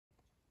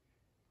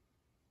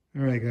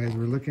All right, guys,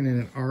 we're looking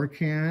at an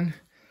cant.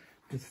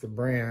 It's the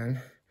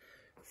brand,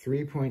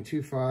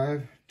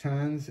 3.25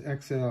 tons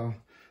XL.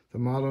 The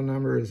model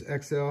number is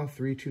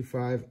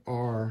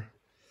XL325R.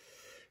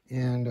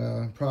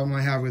 And problem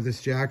I have with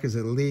this jack is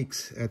it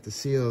leaks at the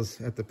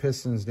seals, at the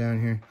pistons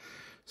down here.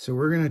 So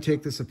we're gonna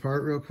take this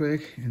apart real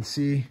quick and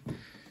see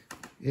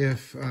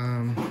if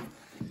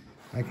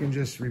I can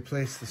just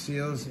replace the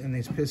seals in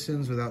these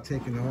pistons without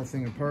taking the whole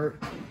thing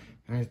apart.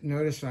 I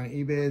noticed on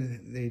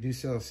eBay they do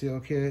sell a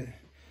seal kit.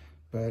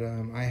 But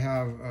I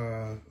have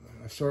an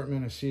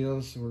assortment of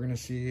seals, so we're going to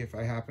see if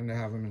I happen to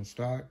have them in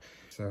stock.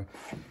 So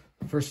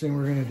first thing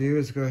we're going to do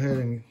is go ahead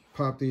and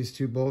pop these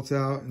two bolts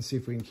out and see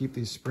if we can keep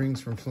these springs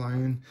from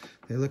flying.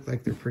 They look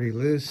like they're pretty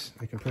loose.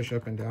 I can push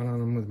up and down on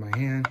them with my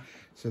hand,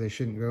 so they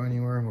shouldn't go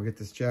anywhere. And we'll get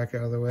this jack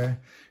out of the way.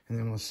 And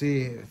then we'll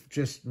see if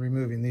just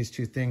removing these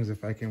two things,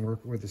 if I can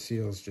work with the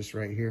seals just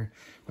right here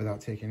without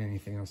taking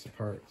anything else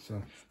apart.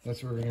 So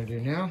that's what we're going to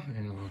do now,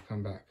 and I'll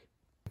come back.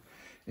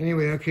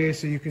 Anyway, okay,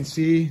 so you can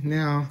see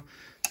now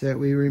that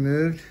we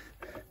removed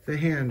the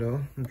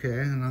handle, okay,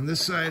 and on this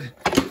side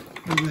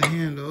of the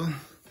handle,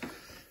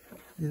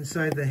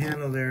 inside the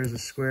handle there is a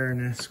square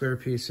and a square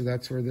piece, so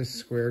that's where this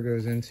square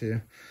goes into.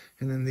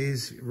 And then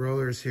these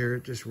rollers here,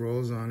 it just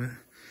rolls on it.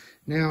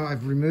 Now,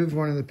 I've removed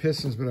one of the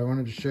pistons, but I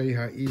wanted to show you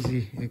how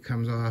easy it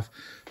comes off.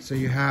 So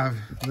you have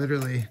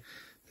literally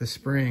the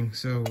spring.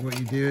 So what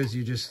you do is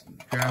you just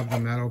grab the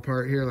metal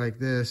part here like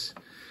this,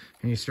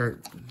 and you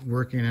start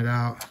working it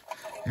out,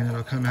 and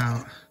it'll come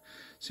out.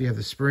 So you have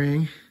the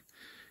spring,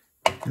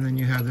 and then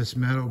you have this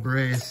metal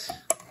brace,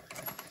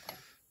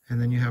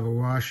 and then you have a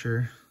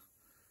washer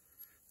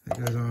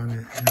that goes on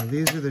it. Now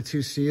these are the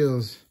two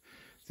seals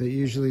that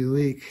usually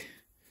leak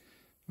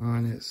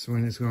on it. So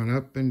when it's going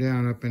up and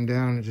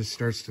down, it just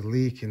starts to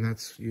leak, and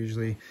that's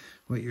usually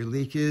what your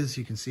leak is.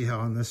 You can see how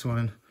on this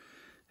one,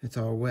 it's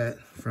all wet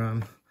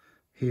from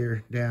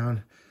here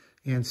down.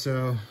 And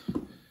so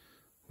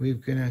we're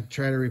gonna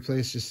try to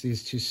replace just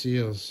these two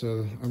seals.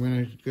 So I'm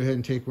gonna go ahead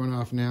and take one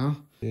off now.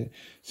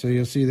 So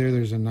you'll see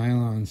there's a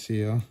nylon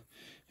seal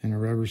and a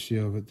rubber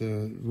seal, but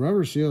the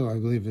rubber seal, I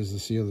believe, is the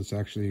seal that's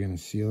actually gonna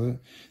seal it.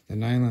 The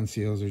nylon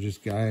seals are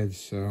just guides.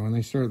 So when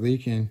they start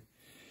leaking,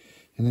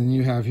 and then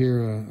you have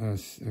here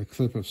a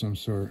clip of some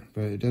sort,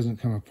 but it doesn't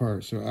come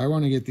apart. So I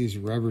wanna get these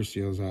rubber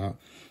seals out.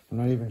 I'm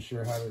not even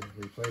sure how to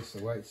replace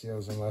the white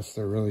seals unless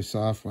they're really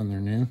soft when they're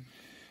new.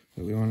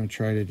 What we wanna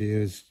try to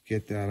do is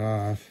get that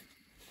off.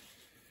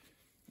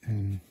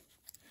 And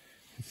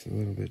it's a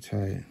little bit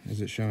tight.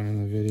 Is it showing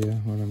in the video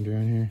what I'm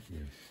doing here?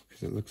 Yes.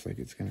 Because it looks like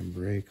it's going to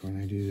break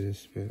when I do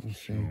this, but we'll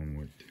see. Showing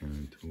what kind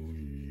of tool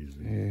you're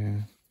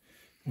using.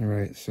 Yeah. All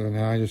right, so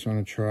now I just want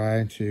to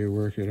try to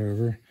work it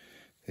over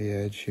the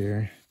edge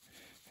here.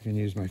 I can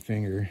use my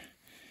finger.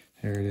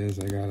 There it is,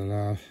 I got it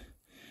off.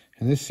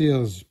 And this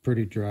seal is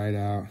pretty dried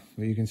out,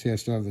 but you can see I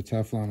still have the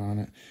Teflon on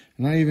it.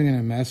 I'm not even going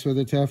to mess with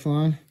the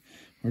Teflon.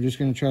 We're just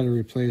going to try to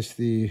replace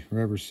the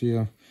rubber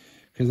seal.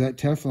 Because that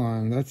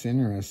Teflon, that's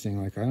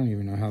interesting. Like, I don't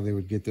even know how they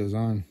would get those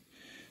on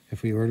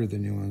if we ordered the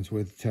new ones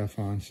with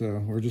Teflon. So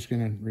we're just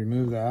going to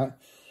remove that.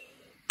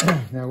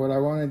 Now what I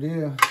want to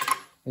do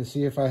is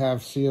see if I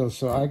have seals.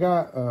 So I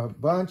got a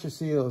bunch of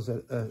seals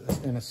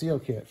in a seal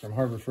kit from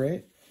Harbor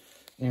Freight.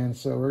 And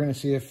so we're going to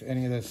see if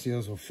any of those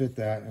seals will fit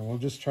that. And we'll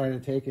just try to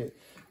take it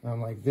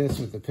like this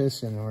with the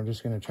piston. And we're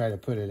just going to try to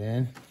put it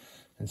in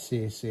and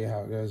see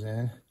how it goes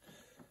in.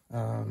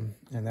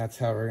 And that's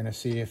how we're going to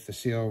see if the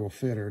seal will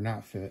fit or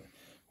not fit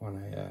when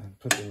I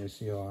put the new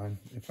seal on,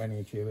 if I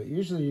need to. But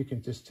usually you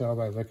can just tell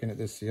by looking at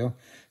this seal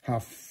how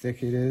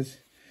thick it is,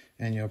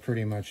 and you'll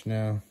pretty much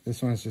know.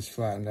 This one's just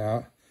flattened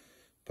out,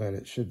 but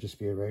it should just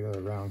be a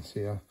regular round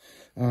seal.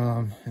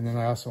 And then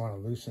I also want to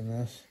loosen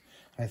this,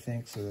 I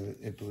think, so that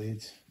it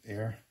bleeds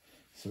air,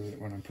 so that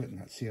when I'm putting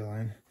that seal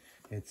in,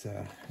 it's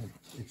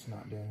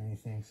not doing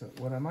anything. So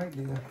what I might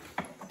do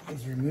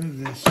is remove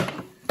this,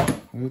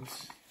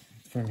 oops,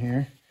 from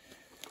here.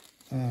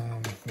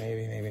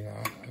 Maybe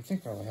not. I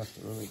think all I have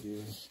to really do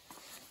is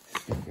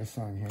stick this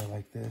on here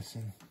like this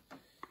and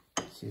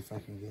see if I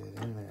can get it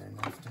in there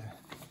enough to,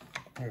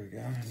 there we go,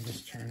 and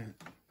just turn it.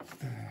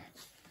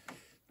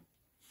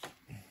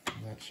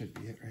 That should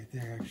be it right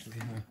there, actually,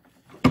 huh?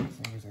 As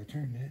long as I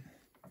turned it.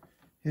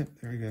 Yep,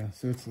 there we go.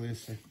 So it's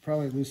loose. I could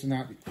probably loosen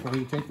that before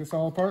you take this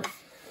all apart.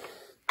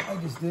 I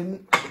just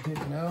didn't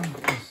know,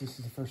 because this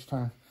is the first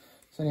time.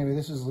 So anyway,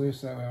 this is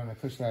loose, that way when I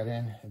push that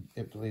in,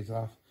 it bleeds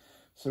off.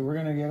 So we're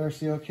gonna get our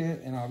seal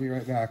kit, and I'll be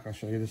right back. I'll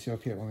show you the seal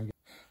kit when we get.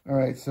 All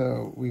right,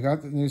 so we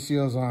got the new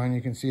seals on.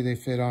 You can see they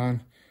fit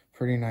on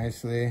pretty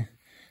nicely.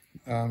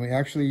 We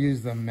actually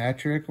use the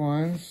metric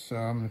ones, so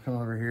I'm gonna come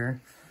over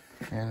here.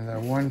 And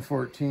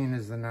 114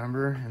 is the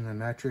number in the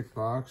metric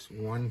box,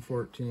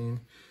 114.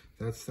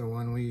 That's the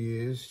one we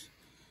used.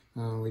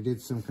 We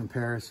did some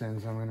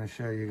comparisons. I'm gonna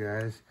show you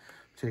guys.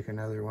 Take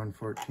another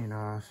 114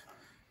 off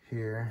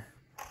here.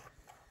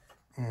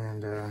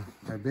 And I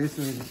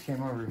basically just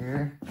came over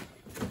here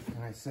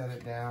and I set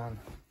it down,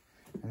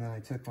 and then I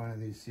took one of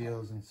these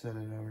seals and set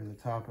it over the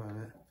top of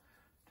it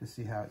to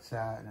see how it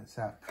sat, and it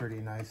sat pretty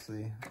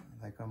nicely,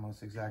 like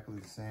almost exactly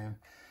the same.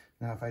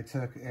 Now if I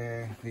took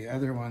the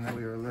other one that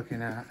we were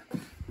looking at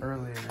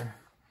earlier,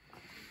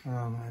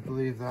 I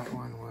believe that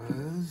one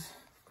was,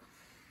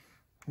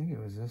 I think it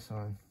was this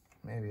one,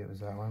 maybe it was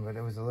that one, but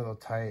it was a little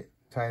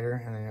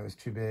tighter, and then it was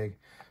too big,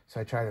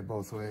 so I tried it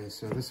both ways.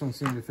 So this one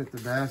seemed to fit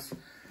the best.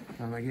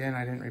 Again,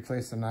 I didn't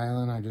replace the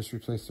nylon, I just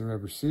replaced the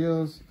rubber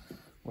seals.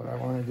 What I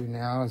want to do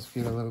now is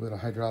get a little bit of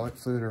hydraulic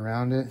fluid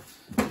around it,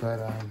 but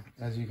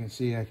as you can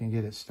see, I can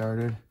get it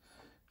started.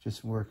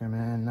 Just work them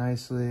in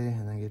nicely,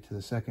 and then get to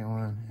the second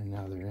one, and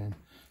now they're in,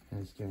 and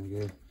it's doing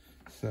good.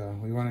 So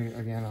we want to,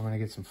 again, I'm going to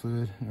get some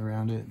fluid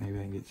around it. Maybe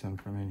I can get some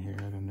from in here,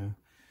 I don't know.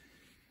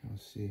 We'll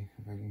see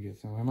if I can get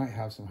some. I might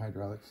have some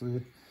hydraulic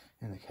fluid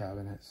in the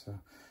cabinet. So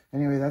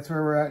anyway, that's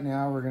where we're at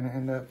now. We're going to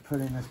end up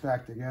putting this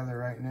back together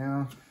right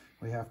now.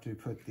 We have to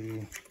put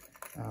the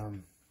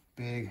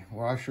big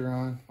washer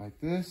on like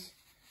this.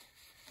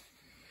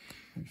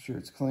 Make sure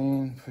it's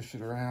clean, push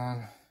it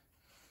around.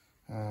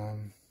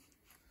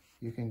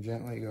 You can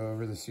gently go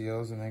over the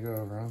seals, and they go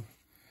over them,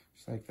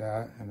 just like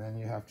that. And then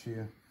you have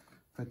to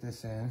put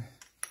this in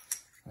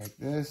like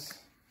this,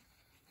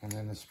 and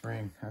then the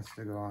spring has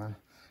to go on.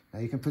 Now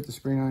you can put the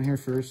spring on here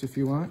first if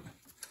you want,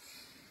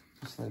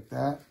 just like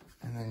that,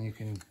 and then you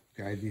can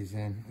guide these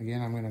in.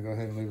 Again, I'm going to go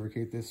ahead and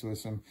lubricate this with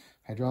some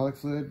hydraulic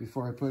fluid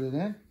before I put it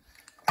in,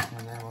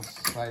 and then we'll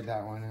slide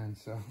that one in.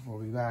 So we'll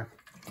be back.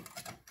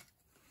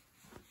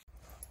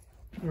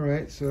 All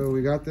right, so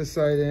we got this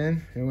side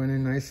in. It went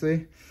in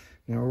nicely.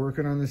 Now we're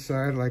working on this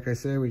side. Like I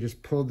said, we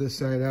just pulled this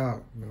side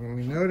out. But when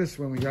we noticed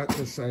when we got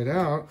this side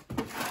out,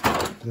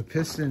 the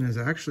piston is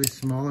actually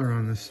smaller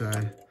on this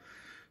side.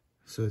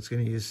 So it's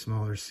going to use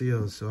smaller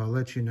seals. So I'll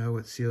let you know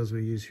what seals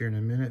we use here in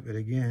a minute. But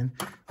again,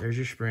 there's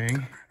your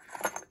spring,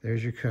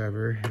 there's your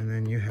cover, and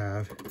then you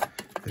have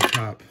the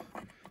top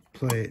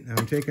plate. Now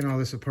I'm taking all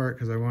this apart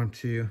because I want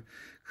to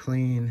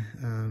clean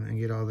and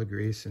get all the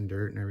grease and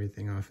dirt and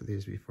everything off of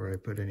these before I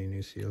put any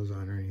new seals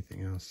on or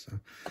anything else. So,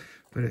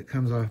 but it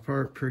comes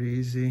apart pretty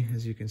easy.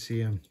 As you can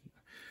see, I'm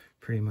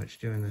pretty much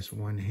doing this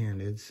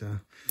one-handed. So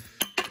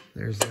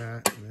there's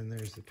that, and then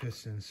there's the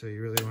piston. So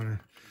you really want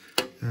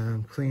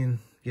to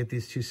get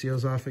these two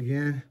seals off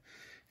again,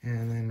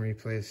 and then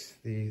replace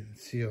the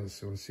seals.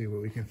 So we'll see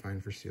what we can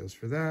find for seals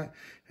for that,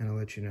 and I'll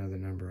let you know the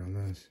number on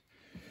those.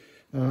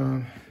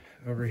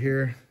 Over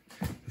here,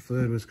 the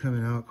fluid was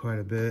coming out quite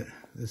a bit.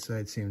 This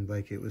side seemed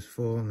like it was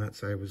full, and that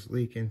side was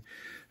leaking.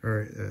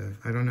 Or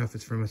I don't know if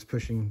it's from us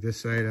pushing this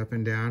side up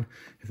and down,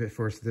 if it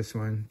forced this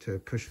one to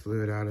push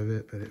fluid out of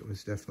it, but it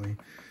was definitely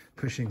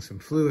pushing some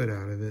fluid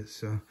out of it.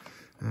 So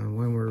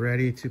when we're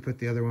ready to put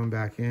the other one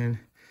back in,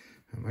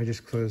 I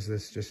just closed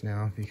this just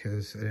now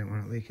because I didn't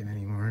want it leaking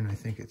anymore, and I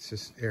think it's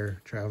just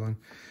air traveling.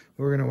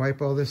 We're going to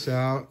wipe all this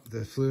out,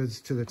 the fluid's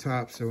to the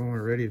top, so when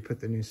we're ready to put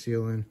the new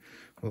seal in,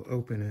 we'll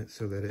open it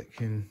so that it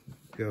can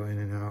go in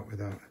and out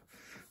without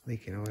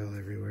leaking oil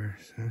everywhere.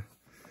 So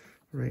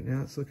right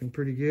now it's looking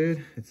pretty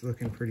good. It's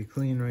looking pretty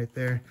clean right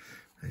there.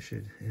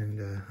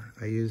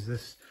 I use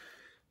this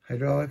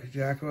hydraulic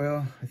jack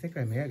oil. I think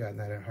I may have gotten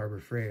that at Harbor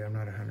Freight. I'm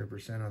not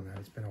 100% on that.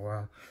 It's been a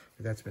while.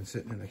 But that's been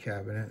sitting in the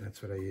cabinet, and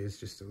that's what I use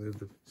just to lube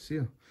the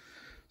seal.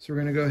 So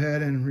we're going to go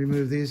ahead and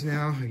remove these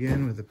now,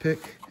 again with a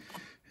pick,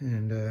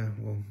 and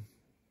we'll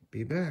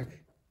be back.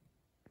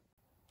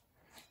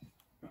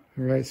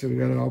 All right, so we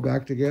got it all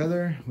back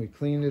together. We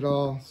cleaned it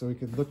all so we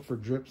could look for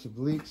drips of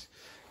leaks.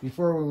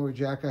 Before, when we would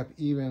jack up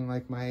even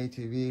like my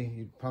ATV,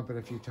 you'd pump it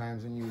a few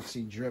times and you would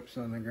see drips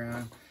on the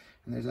ground,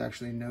 and there's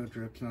actually no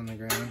drips on the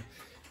ground.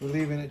 We're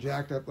leaving it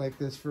jacked up like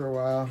this for a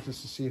while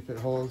just to see if it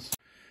holds.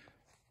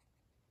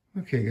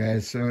 Okay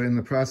guys, so in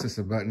the process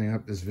of buttoning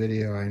up this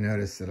video, I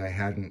noticed that I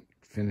hadn't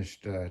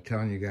finished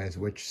telling you guys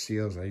which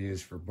seals I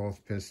used for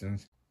both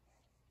pistons.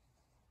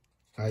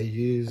 I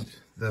used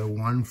the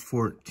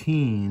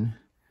 114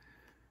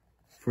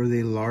 for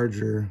the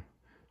larger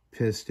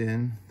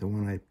piston, the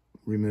one I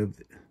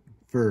removed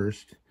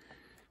first,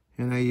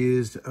 and I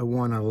used a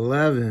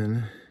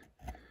 111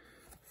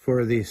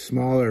 for the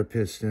smaller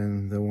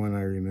piston, the one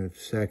I removed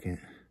second.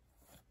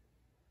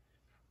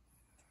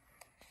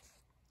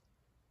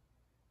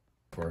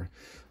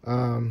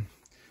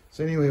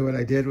 So anyway, what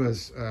I did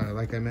was,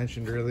 like I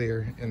mentioned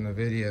earlier in the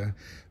video,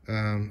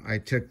 I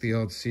took the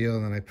old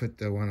seal and I put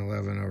the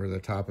 111 over the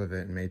top of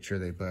it and made sure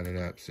they butted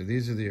up. So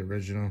these are the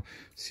original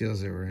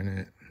seals that were in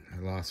it. I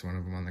lost one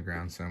of them on the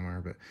ground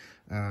somewhere, but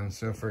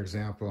so for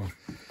example,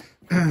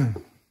 I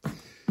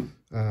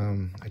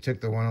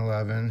took the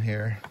 111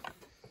 here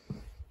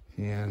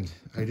and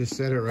I just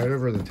set it right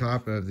over the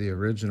top of the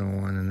original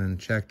one and then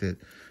checked it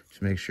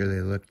to make sure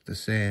they looked the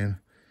same,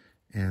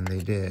 and they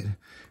did.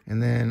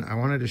 And then I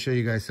wanted to show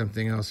you guys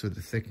something else with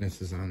the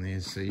thicknesses on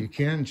these. So you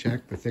can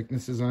check the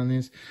thicknesses on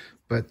these,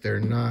 but they're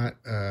not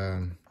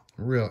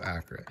real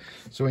accurate.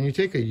 So when you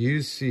take a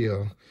used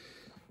seal,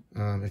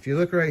 if you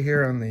look right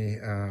here on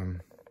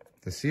the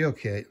seal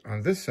kit,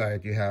 on this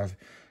side you have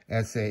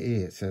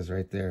SAE, it says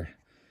right there.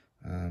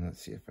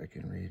 Let's see if I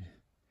can read.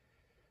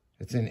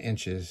 It's in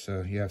inches,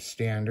 so you have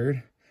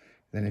standard,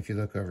 Then if you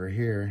look over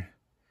here,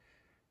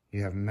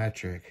 you have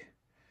metric.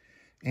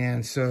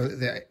 And so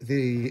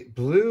the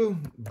blue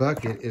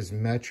bucket is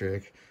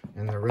metric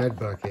and the red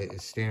bucket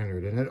is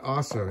standard. And it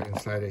also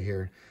inside of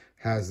here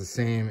has the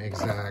same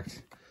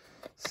exact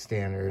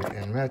standard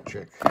and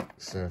metric.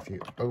 So if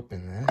you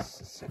open this,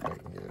 let's see if I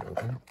can get it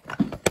open.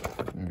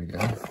 There we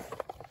go.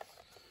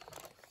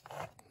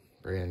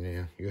 Brand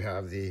new. You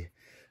have the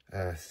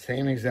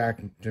same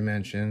exact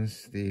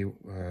dimensions, the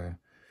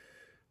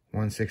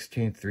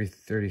 1/16,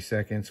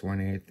 3/32,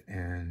 1/8,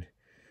 and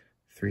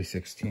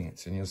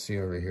 3/16. And you'll see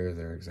over here,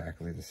 they're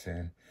exactly the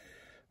same.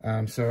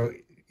 So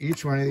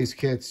each one of these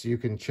kits, you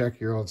can check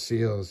your old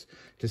seals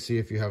to see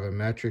if you have a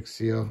metric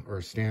seal or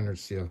a standard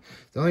seal.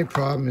 The only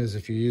problem is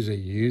if you use a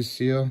used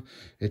seal,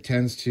 it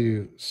tends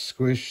to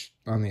squish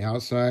on the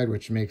outside,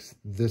 which makes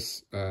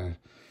this,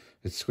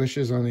 it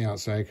squishes on the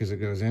outside because it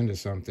goes into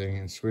something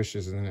and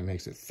squishes, and then it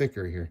makes it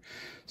thicker here.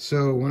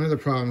 So one of the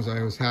problems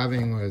I was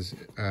having was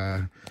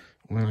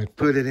when I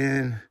put it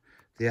in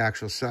the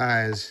actual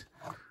size,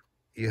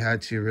 you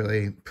had to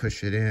really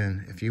push it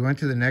in. If you went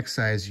to the next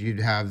size, you'd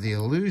have the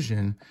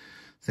illusion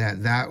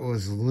that that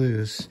was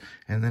loose.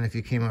 And then if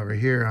you came over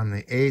here on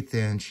the 1/8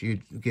 inch,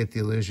 you'd get the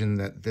illusion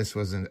that this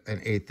was an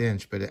 1/8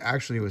 inch, but it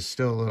actually was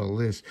still a little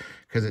loose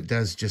because it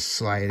does just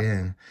slide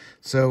in.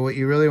 So what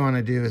you really want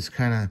to do is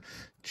kind of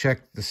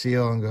check the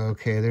seal and go,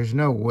 okay, there's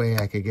no way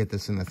I could get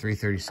this in the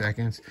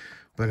 3/32.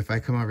 But if I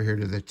come over here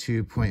to the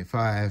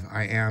 2.5,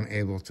 I am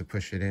able to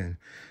push it in.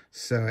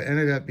 So it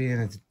ended up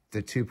being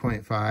the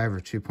 2.5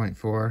 or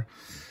 2.4.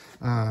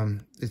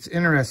 It's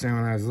interesting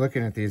when I was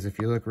looking at these, if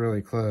you look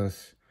really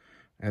close,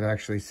 it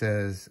actually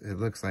says, it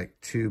looks like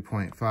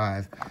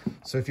 2.5.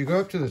 So if you go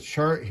up to the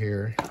chart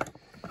here,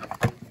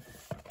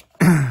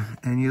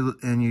 and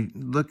you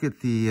look at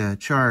the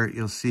chart,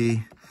 you'll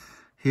see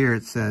here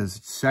it says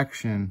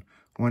section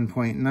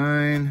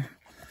 1.9,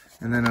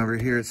 and then over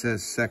here it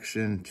says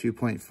section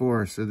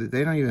 2.4. So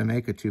they don't even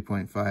make a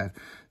 2.5.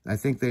 I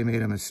think they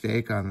made a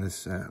mistake on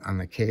this on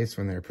the case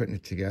when they were putting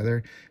it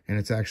together, and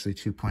it's actually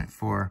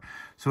 2.4.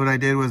 So what I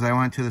did was I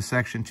went to the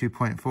section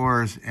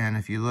 2.4s, and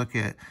if you look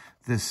at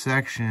this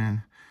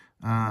section,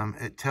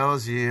 it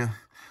tells you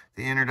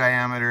the inner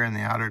diameter and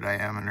the outer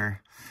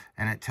diameter,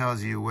 and it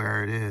tells you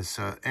where it is.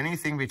 So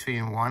anything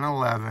between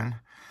 111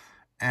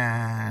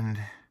 and,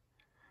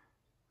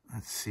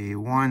 let's see,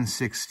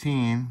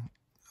 116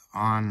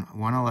 on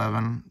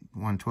 111,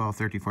 112,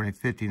 13, 14,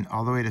 15,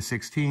 all the way to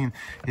 16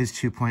 is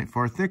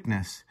 2.4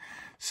 thickness.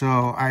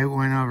 So I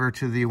went over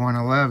to the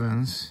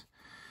 111s,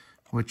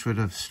 which would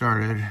have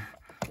started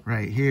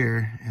right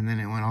here, and then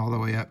it went all the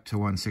way up to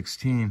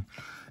 116.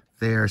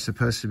 They are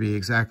supposed to be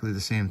exactly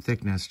the same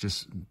thickness,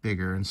 just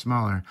bigger and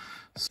smaller.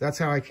 So that's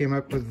how I came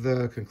up with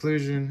the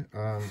conclusion.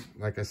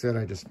 Like I said,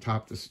 I just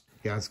topped the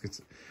gaskets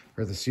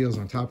or the seals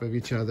on top of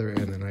each other,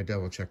 and then I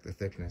double checked the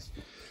thickness.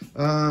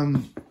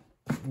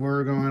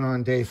 We're going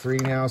on day 3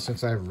 now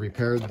since I've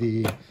repaired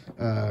the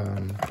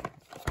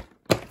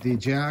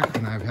jack,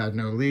 and I've had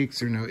no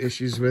leaks or no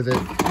issues with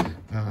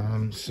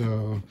it.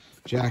 So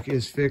jack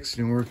is fixed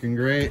and working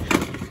great,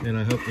 and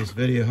I hope this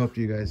video helped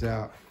you guys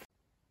out.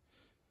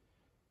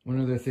 One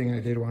other thing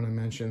I did want to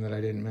mention that I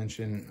didn't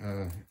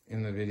mention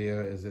in the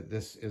video is that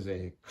this is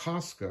a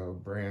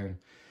Costco brand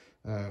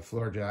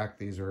floor jack.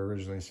 These were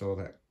originally sold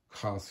at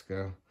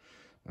Costco.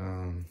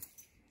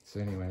 So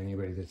anyway,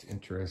 anybody that's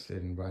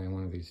interested in buying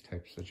one of these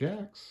types of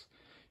jacks,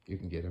 you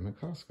can get them at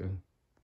Costco.